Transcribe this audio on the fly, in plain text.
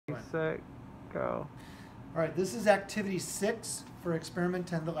set, go. All right, this is activity 6 for experiment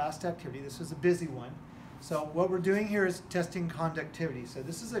 10, the last activity. This was a busy one. So what we're doing here is testing conductivity. So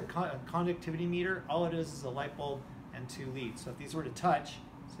this is a conductivity meter. All it is a light bulb and 2 leads. So if these were to touch,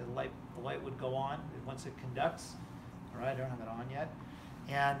 so the light would go on once it conducts. All right, I don't have it on yet.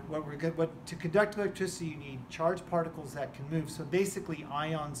 And to conduct electricity, you need charged particles that can move. So basically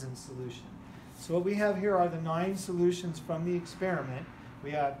ions in solution. So what we have here are the 9 solutions from the experiment.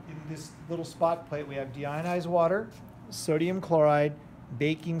 We have, in this little spot plate, we have deionized water, sodium chloride,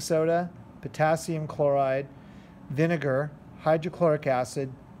 baking soda, potassium chloride, vinegar, hydrochloric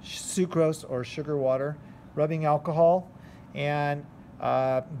acid, sucrose or sugar water, rubbing alcohol, and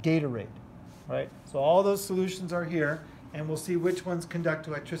Gatorade. Right? So all those solutions are here, and we'll see which ones conduct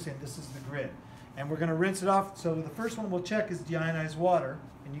electricity, and this is the grid. And we're going to rinse it off. So the first one we'll check is deionized water.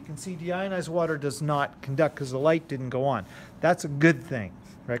 And you can see deionized water does not conduct because the light didn't go on. That's a good thing,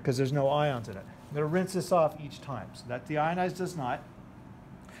 right? Because there's no ions in it. I'm going to rinse this off each time. So that deionized does not.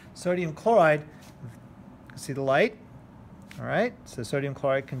 Sodium chloride, see the light? All right, so sodium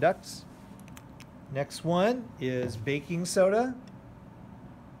chloride conducts. Next one is baking soda.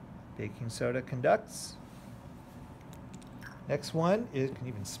 Baking soda conducts. Next one is, you can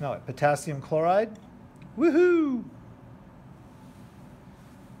even smell it, potassium chloride. Woohoo!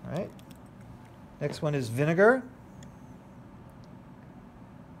 All right. Next one is vinegar.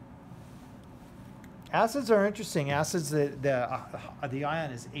 Acids are interesting. Acids, the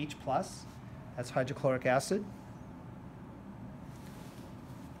ion is H+. That's hydrochloric acid.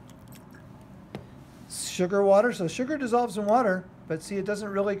 Sugar water. So sugar dissolves in water, but see, it doesn't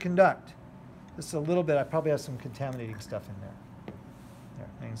really conduct. Just a little bit. I probably have some contaminating stuff in there. There,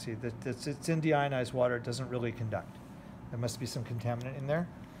 you can see that it's in deionized water. It doesn't really conduct. There must be some contaminant in there.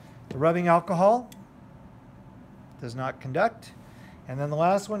 The rubbing alcohol does not conduct. And then the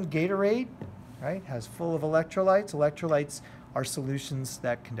last one, Gatorade, right, has full of electrolytes. Electrolytes are solutions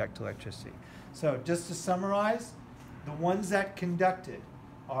that conduct electricity. So just to summarize, the ones that conducted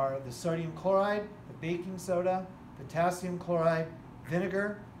are the sodium chloride, the baking soda, potassium chloride,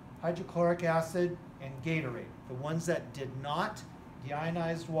 vinegar, hydrochloric acid, and Gatorade. The ones that did not,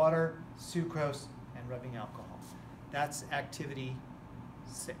 deionized water, sucrose, and rubbing alcohol. That's activity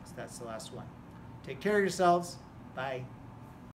 6. That's the last one. Take care of yourselves. Bye.